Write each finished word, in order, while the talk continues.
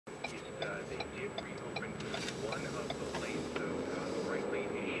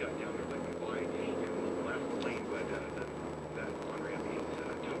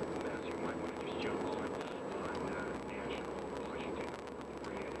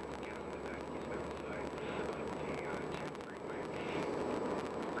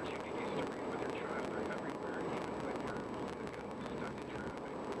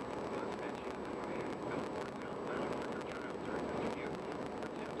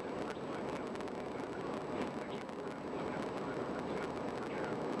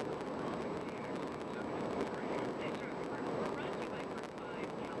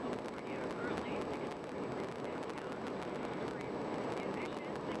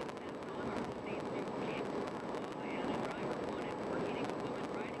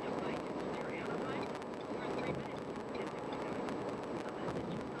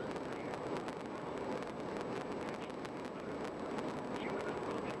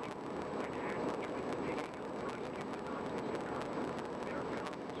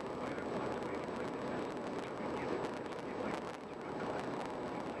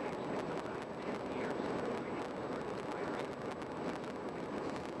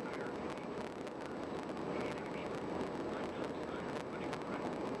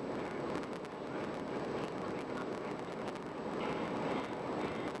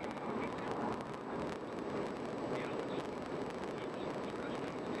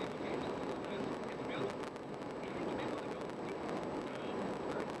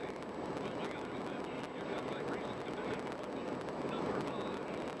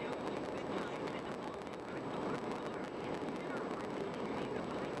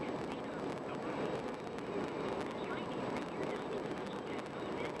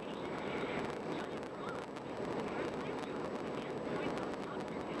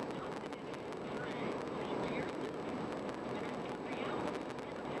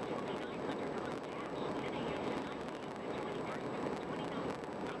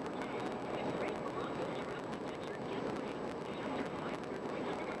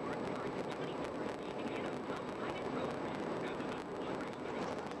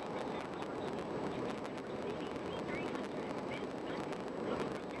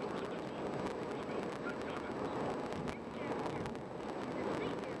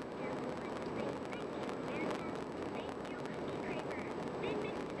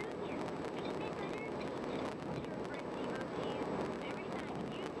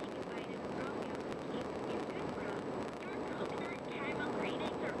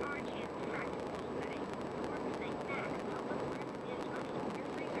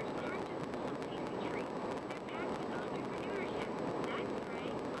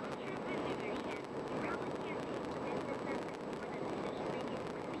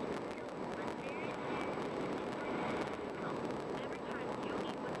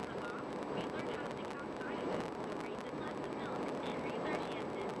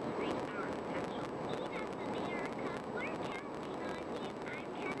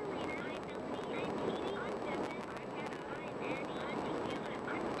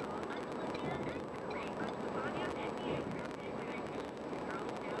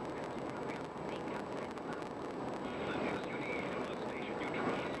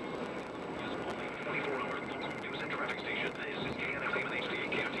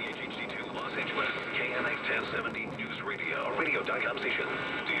pronunciation.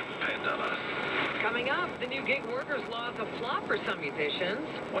 Depend on us. Coming up, the new gig workers law is a flop for some musicians.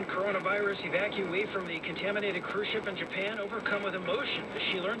 One coronavirus evacuee from the contaminated cruise ship in Japan overcome with emotion as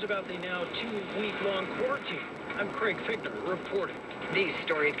she learns about the now 2-week-long quarantine. I'm Craig Figner reporting. These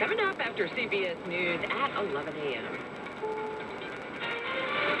stories coming up after CBS News at 11 a.m.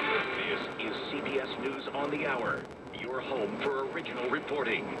 This is CBS News on the Hour. Your home for original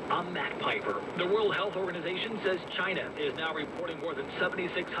reporting. I'm Matt Piper. The World Health Organization says China is now reporting more than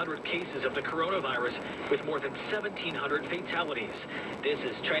 7,600 cases of the coronavirus with more than 1,700 fatalities. This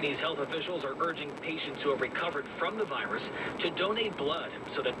is Chinese health officials are urging patients who have recovered from the virus to donate blood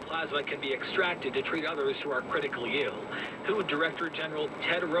so that plasma can be extracted to treat others who are critically ill. WHO Director General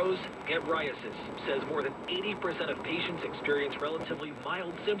Tedros Ghebreyesus says more than 80% of patients experience relatively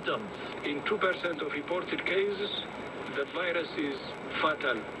mild symptoms. In 2% of reported cases, the virus is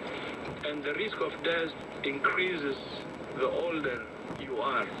fatal, and the risk of death increases the older you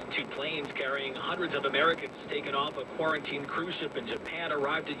are. 2 planes carrying hundreds of Americans taken off a quarantine cruise ship in Japan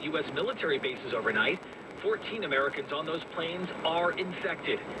arrived at U.S. military bases overnight. 14 Americans on those planes are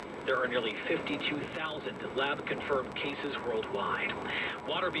infected. There are nearly 52,000 lab-confirmed cases worldwide.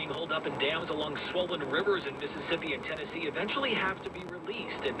 Water being held up in dams along swollen rivers in Mississippi and Tennessee eventually have to be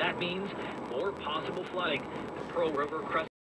released, and that means more possible flooding. The Pearl River crest